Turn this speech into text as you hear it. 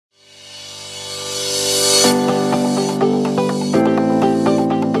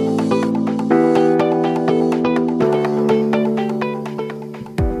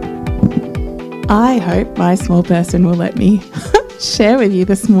hope my small person will let me share with you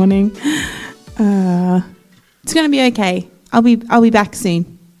this morning. It's going to be okay. I'll be back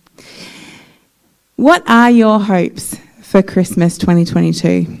soon. What are your hopes for Christmas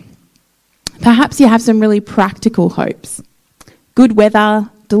 2022? Perhaps you have some really practical hopes. Good weather,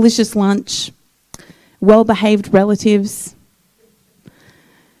 delicious lunch, well-behaved relatives.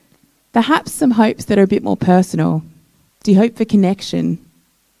 Perhaps some hopes that are a bit more personal. Do you hope for connection,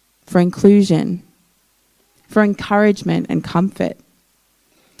 for inclusion, for encouragement and comfort?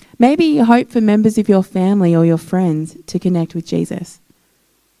 Maybe you hope for members of your family or your friends to connect with Jesus.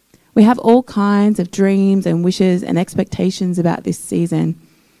 We have all kinds of dreams and wishes and expectations about this season,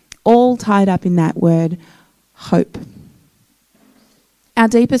 all tied up in that word, hope. Our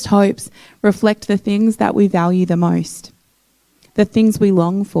deepest hopes reflect the things that we value the most, the things we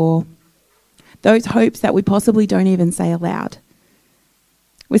long for, those hopes that we possibly don't even say aloud.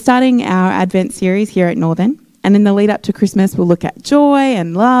 We're starting our Advent series here at Northern, and in the lead up to Christmas, we'll look at joy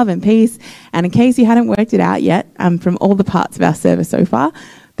and love and peace. And in case you hadn't worked it out yet from all the parts of our service so far,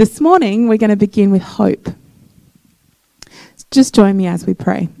 this morning we're going to begin with hope. Just join me as we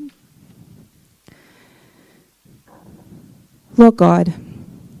pray. Lord God,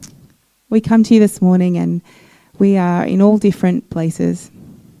 we come to you this morning and we are in all different places.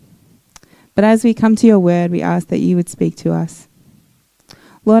 But as we come to your word, we ask that you would speak to us.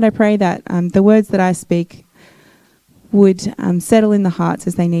 Lord, I pray that the words that I speak would settle in the hearts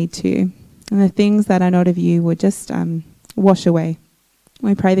as they need to, and the things that are not of you would just wash away.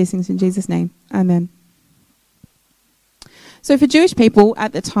 We pray these things in Jesus' name. Amen. So for Jewish people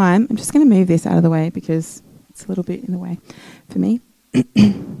at the time, I'm just going to move this out of the way because it's a little bit in the way for me.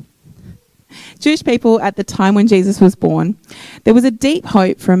 Jewish people at the time when Jesus was born, there was a deep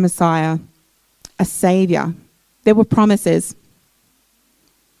hope for a Messiah, a Saviour. There were promises.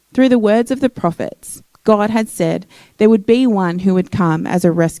 Through the words of the prophets, God had said there would be one who would come as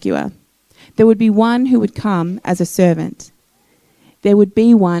a rescuer. There would be one who would come as a servant. There would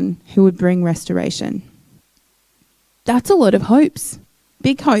be one who would bring restoration. That's a lot of hopes,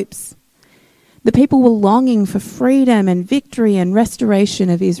 big hopes. The people were longing for freedom and victory and restoration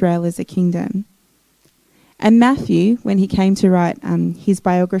of Israel as a kingdom. And Matthew, when he came to write his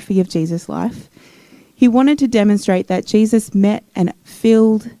biography of Jesus' life, he wanted to demonstrate that Jesus met and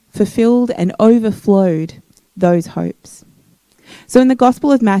fulfilled and overflowed those hopes. So in the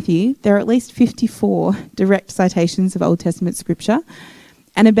Gospel of Matthew, there are at least 54 direct citations of Old Testament scripture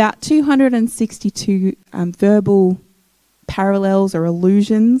and about 262 verbal parallels or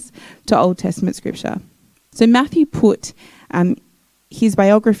allusions to Old Testament scripture. So Matthew put his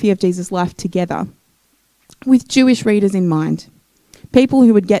biography of Jesus' life together with Jewish readers in mind, people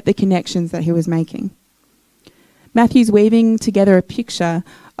who would get the connections that he was making. Matthew's weaving together a picture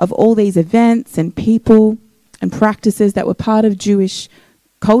of all these events and people and practices that were part of Jewish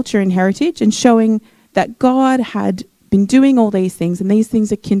culture and heritage, and showing that God had been doing all these things, and these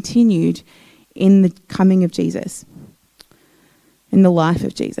things are continued in the coming of Jesus, in the life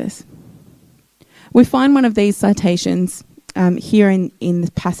of Jesus. We find one of these citations here in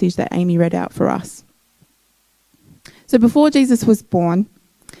the passage that Amy read out for us. So before Jesus was born,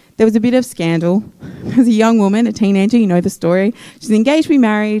 there was a bit of scandal. There was a young woman, a teenager, you know the story. She's engaged to be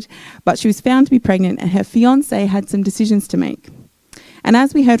married, but she was found to be pregnant, and her fiancé had some decisions to make. And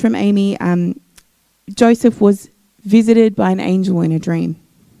as we heard from Amy, Joseph was visited by an angel in a dream.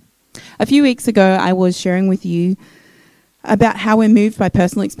 A few weeks ago, I was sharing with you about how we're moved by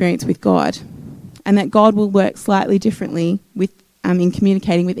personal experience with God, and that God will work slightly differently in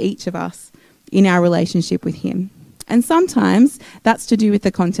communicating with each of us in our relationship with him. And sometimes that's to do with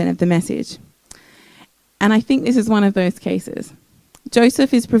the content of the message. And I think this is one of those cases.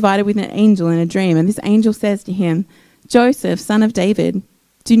 Joseph is provided with an angel in a dream, and this angel says to him, "Joseph, son of David,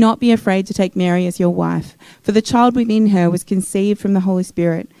 do not be afraid to take Mary as your wife, for the child within her was conceived from the Holy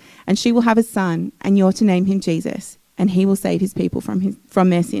Spirit, and she will have a son, and you're to name him Jesus, and he will save his people from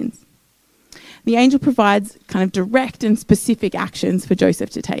their sins." The angel provides kind of direct and specific actions for Joseph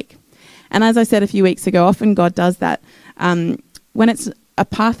to take. And as I said a few weeks ago, often God does that when it's a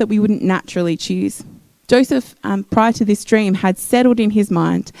path that we wouldn't naturally choose. Joseph, prior to this dream, had settled in his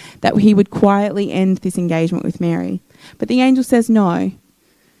mind that he would quietly end this engagement with Mary. But the angel says, no,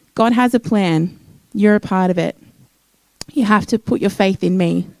 God has a plan. You're a part of it. You have to put your faith in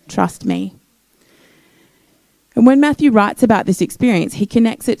me. Trust me. And when Matthew writes about this experience, he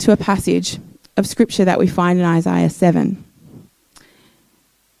connects it to a passage of scripture that we find in Isaiah 7.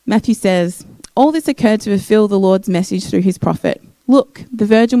 Matthew says, "All this occurred to fulfill the Lord's message through his prophet. Look, the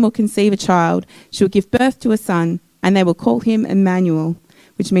virgin will conceive a child. She will give birth to a son, and they will call him Emmanuel,"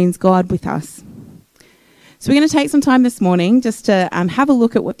 which means God with us. So we're going to take some time this morning just to have a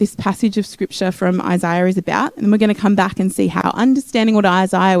look at what this passage of scripture from Isaiah is about. And then we're going to come back and see how understanding what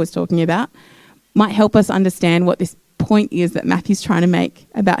Isaiah was talking about might help us understand what this point is that Matthew's trying to make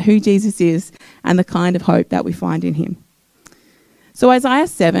about who Jesus is and the kind of hope that we find in him. So Isaiah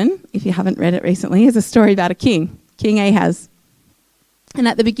 7, if you haven't read it recently, is a story about a king, King Ahaz. And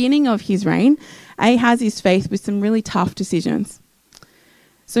at the beginning of his reign, Ahaz is faced with some really tough decisions.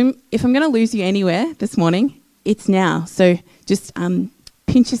 So if I'm going to lose you anywhere this morning, it's now. So just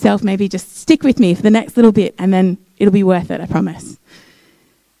pinch yourself, maybe just stick with me for the next little bit and then it'll be worth it, I promise.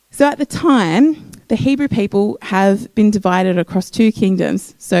 So at the time, the Hebrew people have been divided across two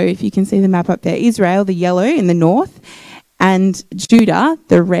kingdoms. So if you can see the map up there, Israel, the yellow in the north, and Judah,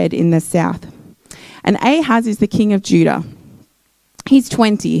 the red in the south. And Ahaz is the king of Judah. He's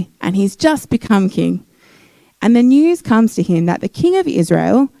 20 and he's just become king. And the news comes to him that the king of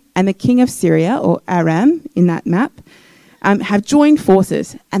Israel and the king of Syria, or Aram in that map, have joined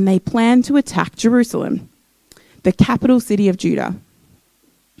forces and they plan to attack Jerusalem, the capital city of Judah.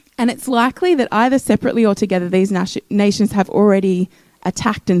 And it's likely that either separately or together these nations have already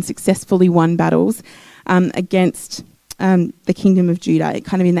attacked and successfully won battles against the kingdom of Judah,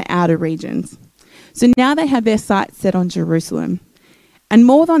 kind of in the outer regions. So now they have their sights set on Jerusalem. And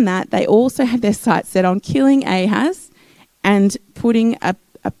more than that, they also have their sights set on killing Ahaz and putting a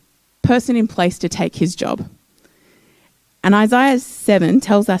person in place to take his job. And Isaiah 7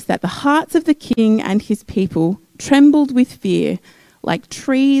 tells us that the hearts of the king and his people trembled with fear, like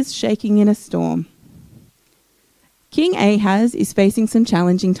trees shaking in a storm. King Ahaz is facing some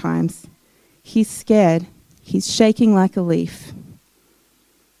challenging times. He's scared. He's shaking like a leaf.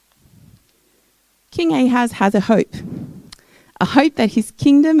 King Ahaz has a hope that his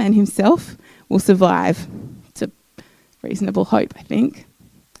kingdom and himself will survive. It's a reasonable hope, I think.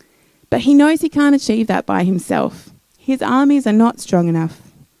 But he knows he can't achieve that by himself. His armies are not strong enough.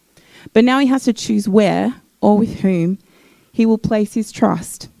 But now he has to choose where or with whom he will place his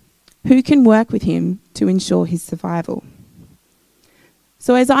trust. Who can work with him to ensure his survival?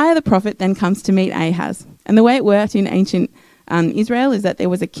 So Isaiah the prophet then comes to meet Ahaz. And the way it worked in ancient Israel is that there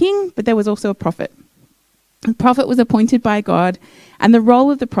was a king, but there was also a prophet. The prophet was appointed by God, and the role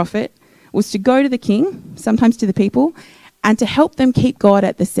of the prophet was to go to the king, sometimes to the people, and to help them keep God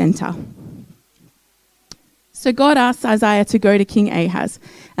at the center. So God asks Isaiah to go to King Ahaz,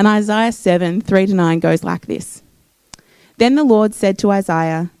 and Isaiah 7, 3-9 goes like this. Then the Lord said to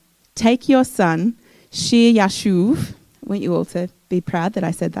Isaiah, take your son, Shear-Yashuv, I want you all to be proud that I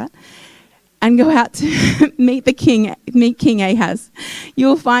said that, and go out to meet King Ahaz. You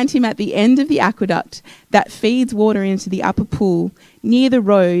will find him at the end of the aqueduct that feeds water into the upper pool near the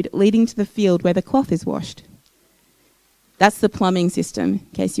road leading to the field where the cloth is washed. That's the plumbing system, in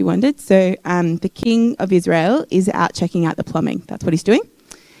case you wondered. So the king of Israel is out checking out the plumbing. That's what he's doing.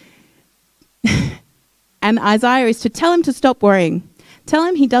 And Isaiah is to tell him to stop worrying. Tell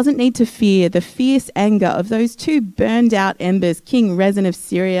him he doesn't need to fear the fierce anger of those two burned out embers, King Rezin of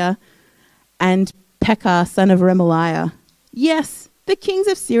Syria and Pekah, son of Remaliah. Yes, the kings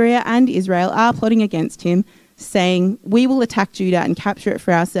of Syria and Israel are plotting against him, saying, we will attack Judah and capture it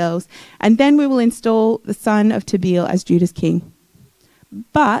for ourselves, and then we will install the son of Tabeel as Judah's king.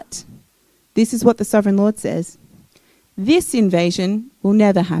 But this is what the sovereign Lord says. This invasion will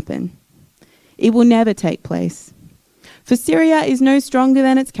never happen. It will never take place. For Syria is no stronger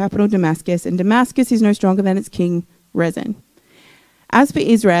than its capital Damascus, and Damascus is no stronger than its king Rezin. As for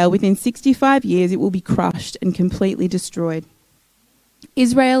Israel, within 65 years it will be crushed and completely destroyed.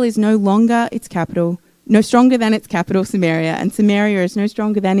 Israel is no stronger than its capital Samaria, and Samaria is no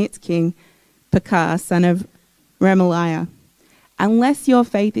stronger than its king Pekah, son of Remaliah. Unless your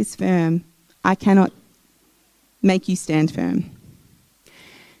faith is firm, I cannot make you stand firm.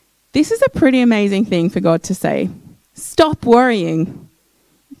 This is a pretty amazing thing for God to say. Stop worrying.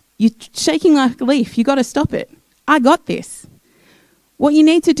 You're shaking like a leaf. You got to stop it. I got this. What you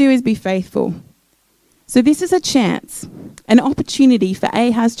need to do is be faithful. So this is a chance, an opportunity for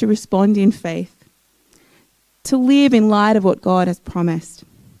Ahaz to respond in faith, to live in light of what God has promised.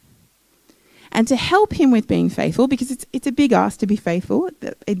 And to help him with being faithful, because it's a big ask to be faithful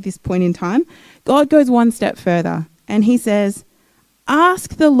at this point in time, God goes one step further and he says,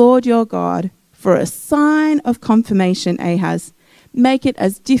 ask the Lord your God for a sign of confirmation, Ahaz. Make it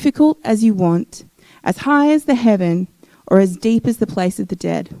as difficult as you want, as high as the heaven, or as deep as the place of the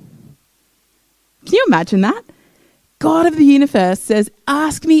dead. Can you imagine that? God of the universe says,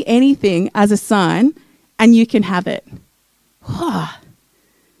 ask me anything as a sign and you can have it. But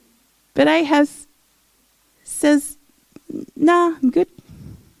Ahaz says, nah, I'm good.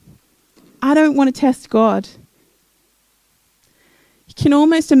 I don't want to test God. You can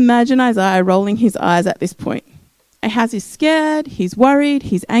almost imagine Isaiah rolling his eyes at this point. Ahaz is scared, he's worried,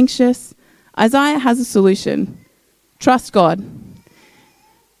 he's anxious. Isaiah has a solution. Trust God.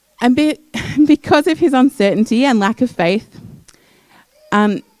 And because of his uncertainty and lack of faith,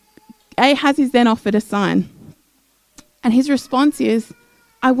 Ahaz is then offered a sign. And his response is,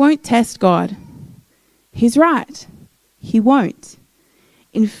 I won't test God. He's right. He won't.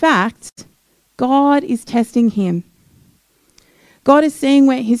 In fact, God is testing him. God is seeing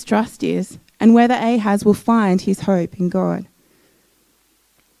where his trust is and whether Ahaz will find his hope in God.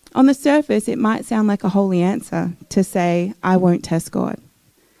 On the surface, it might sound like a holy answer to say, I won't test God.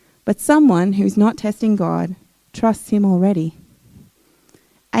 But someone who's not testing God trusts him already.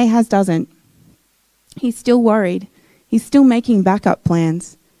 Ahaz doesn't. He's still worried. He's still making backup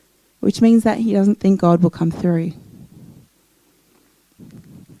plans, which means that he doesn't think God will come through.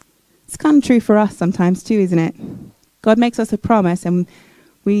 It's kind of true for us sometimes too, isn't it? God makes us a promise and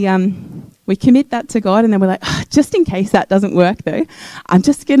we commit that to God, and then we're like, just in case that doesn't work though, I'm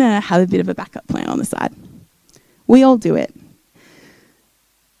just going to have a bit of a backup plan on the side. We all do it.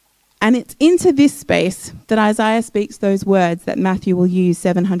 And it's into this space that Isaiah speaks those words that Matthew will use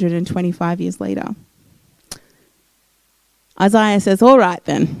 725 years later. Isaiah says, all right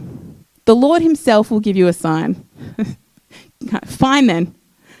then, the Lord himself will give you a sign. Fine then.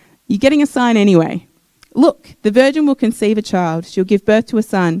 You're getting a sign anyway. Look, the virgin will conceive a child. She'll give birth to a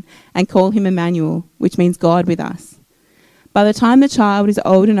son and call him Emmanuel, which means God with us. By the time the child is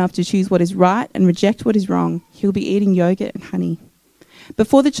old enough to choose what is right and reject what is wrong, he'll be eating yogurt and honey.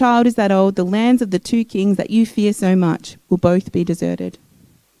 Before the child is that old, the lands of the two kings that you fear so much will both be deserted.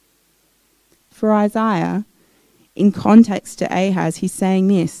 For Isaiah, in context to Ahaz, he's saying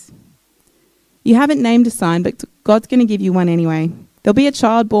this. You haven't named a sign, but God's going to give you one anyway. There'll be a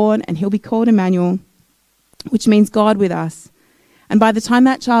child born and he'll be called Emmanuel, which means God with us. And by the time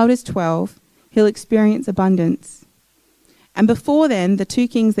that child is 12, he'll experience abundance. And before then, the two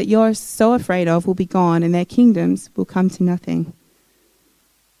kings that you're so afraid of will be gone and their kingdoms will come to nothing.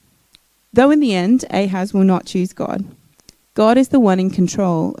 Though in the end, Ahaz will not choose God. God is the one in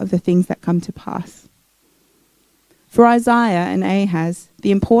control of the things that come to pass. For Isaiah and Ahaz,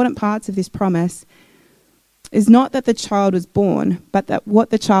 the important parts of this promise is not that the child was born, but that what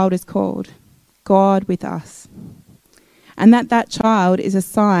the child is called, God with us. And that child is a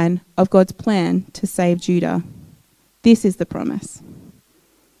sign of God's plan to save Judah. This is the promise.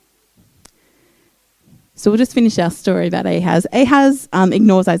 So we'll just finish our story about Ahaz. Ahaz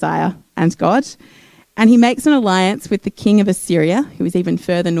ignores Isaiah and God, and he makes an alliance with the king of Assyria, who is even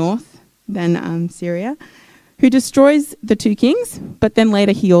further north than Syria, who destroys the two kings, but then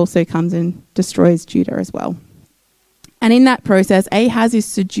later he also comes and destroys Judah as well. And in that process, Ahaz is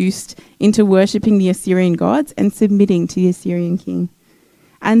seduced into worshipping the Assyrian gods and submitting to the Assyrian king.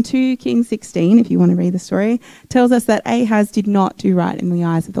 And 2 Kings 16, if you want to read the story, tells us that Ahaz did not do right in the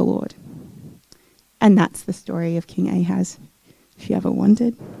eyes of the Lord. And that's the story of King Ahaz, if you ever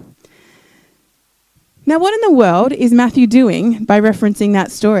wondered. Now, what in the world is Matthew doing by referencing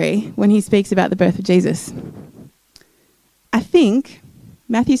that story when he speaks about the birth of Jesus? I think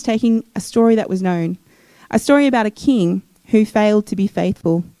Matthew's taking a story that was known, a story about a king who failed to be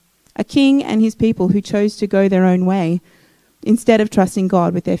faithful, a king and his people who chose to go their own way instead of trusting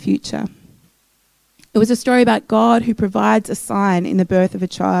God with their future. It was a story about God who provides a sign in the birth of a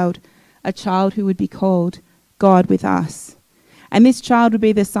child who would be called God with us. And this child would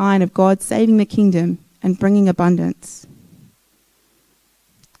be the sign of God saving the kingdom and bringing abundance.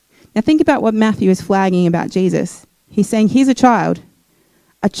 Now think about what Matthew is flagging about Jesus. He's saying, here's a child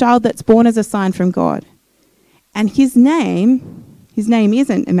that's born as a sign from God. And his name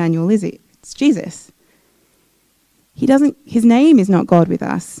isn't Emmanuel, is it? It's Jesus. His name is not God with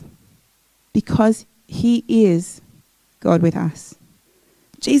us because he is God with us.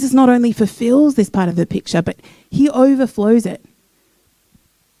 Jesus not only fulfills this part of the picture, but he overflows it.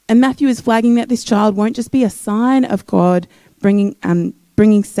 And Matthew is flagging that this child won't just be a sign of God bringing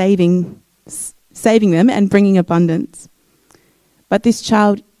saving them and bringing abundance, but this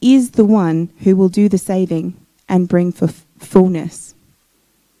child is the one who will do the saving and bring for fullness.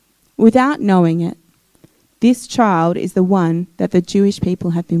 Without knowing it, this child is the one that the Jewish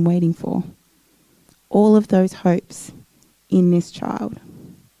people have been waiting for. All of those hopes in this child.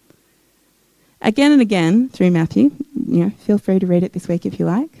 Again and again through Matthew, feel free to read it this week if you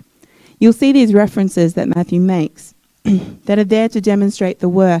like, you'll see these references that Matthew makes that are there to demonstrate the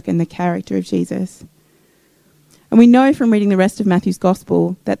work and the character of Jesus. And we know from reading the rest of Matthew's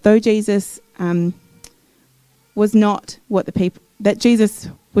gospel that though Jesus was not what the people, that Jesus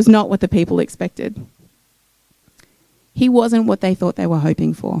was not what the people expected. He wasn't what they thought they were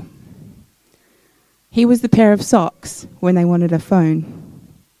hoping for. He was the pair of socks when they wanted a phone.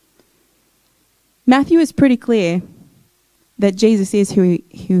 Matthew is pretty clear that Jesus is who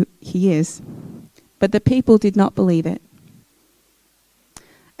he is, but the people did not believe it.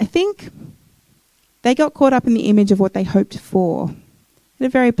 I think they got caught up in the image of what they hoped for, and a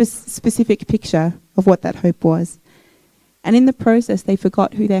very specific picture of what that hope was. And in the process, they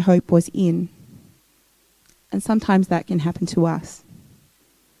forgot who their hope was in. And sometimes that can happen to us.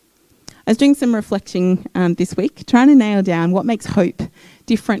 I was doing some reflection this week, trying to nail down what makes hope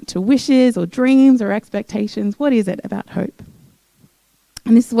different to wishes or dreams or expectations. What is it about hope?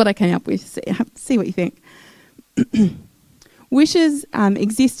 And this is what I came up with. See what you think. Wishes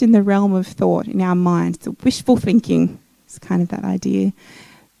exist in the realm of thought, in our mind. So wishful thinking is kind of that idea.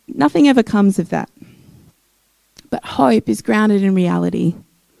 Nothing ever comes of that. But hope is grounded in reality.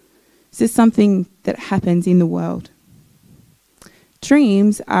 This is something that happens in the world.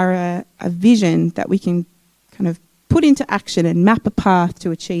 Dreams are a vision that we can kind of put into action and map a path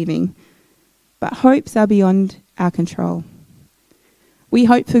to achieving. But hopes are beyond our control. We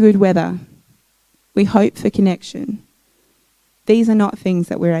hope for good weather. We hope for connection. These are not things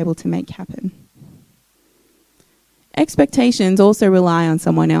that we're able to make happen. Expectations also rely on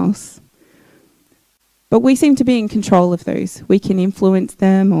someone else. But we seem to be in control of those. We can influence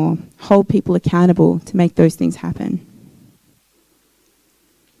them or hold people accountable to make those things happen.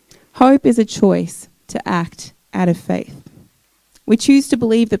 Hope is a choice to act out of faith. We choose to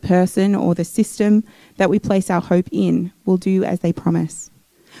believe the person or the system that we place our hope in will do as they promise.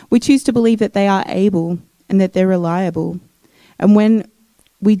 We choose to believe that they are able and that they're reliable. And when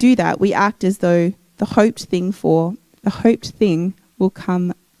we do that, we act as though the hoped thing will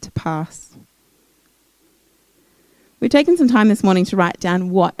come to pass. We've taken some time this morning to write down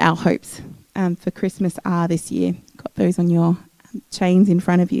what our hopes for Christmas are this year. Got those on your chains in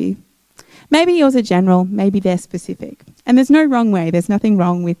front of you. Maybe yours are general, maybe they're specific. And there's no wrong way. There's nothing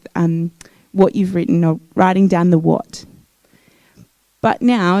wrong with what you've written or writing down the what. But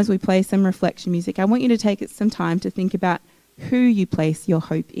now, as we play some reflection music, I want you to take some time to think about who you place your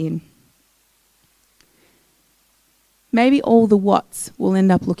hope in. Maybe all the whats will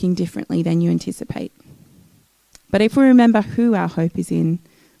end up looking differently than you anticipate. But if we remember who our hope is in,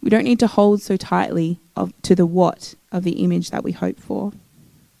 we don't need to hold so tightly to the what of the image that we hope for.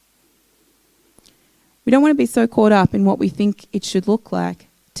 We don't want to be so caught up in what we think it should look like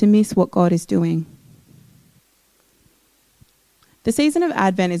to miss what God is doing. The season of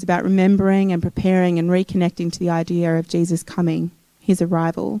Advent is about remembering and preparing and reconnecting to the idea of Jesus coming, his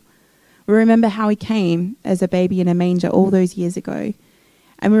arrival. We remember how he came as a baby in a manger all those years ago.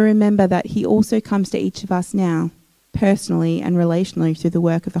 And we remember that he also comes to each of us now, personally and relationally through the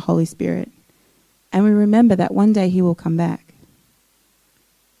work of the Holy Spirit. And we remember that one day he will come back.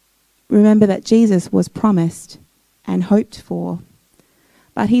 Remember that Jesus was promised and hoped for,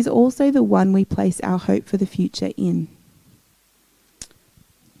 but he's also the one we place our hope for the future in.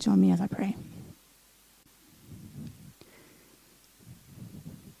 Join me as I pray.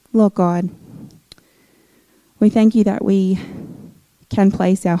 Lord God, we thank you that we can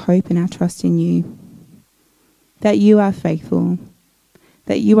place our hope and our trust in you, that you are faithful,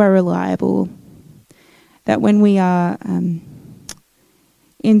 that you are reliable, that when we are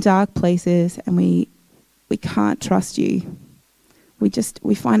in dark places and we can't trust you,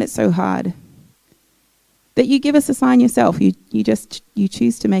 we find it so hard, that you give us a sign yourself. You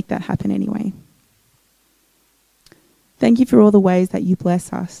choose to make that happen anyway. Thank you for all the ways that you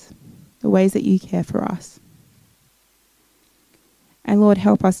bless us, the ways that you care for us. And Lord,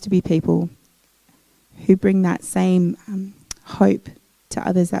 help us to be people who bring that same hope to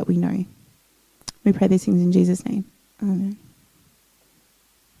others that we know. We pray these things in Jesus' name. Amen.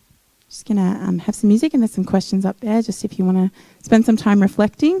 Just going to have some music, and there's some questions up there, just if you want to spend some time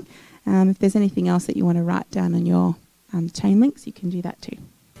reflecting. If there's anything else that you want to write down on your chain links, you can do that too.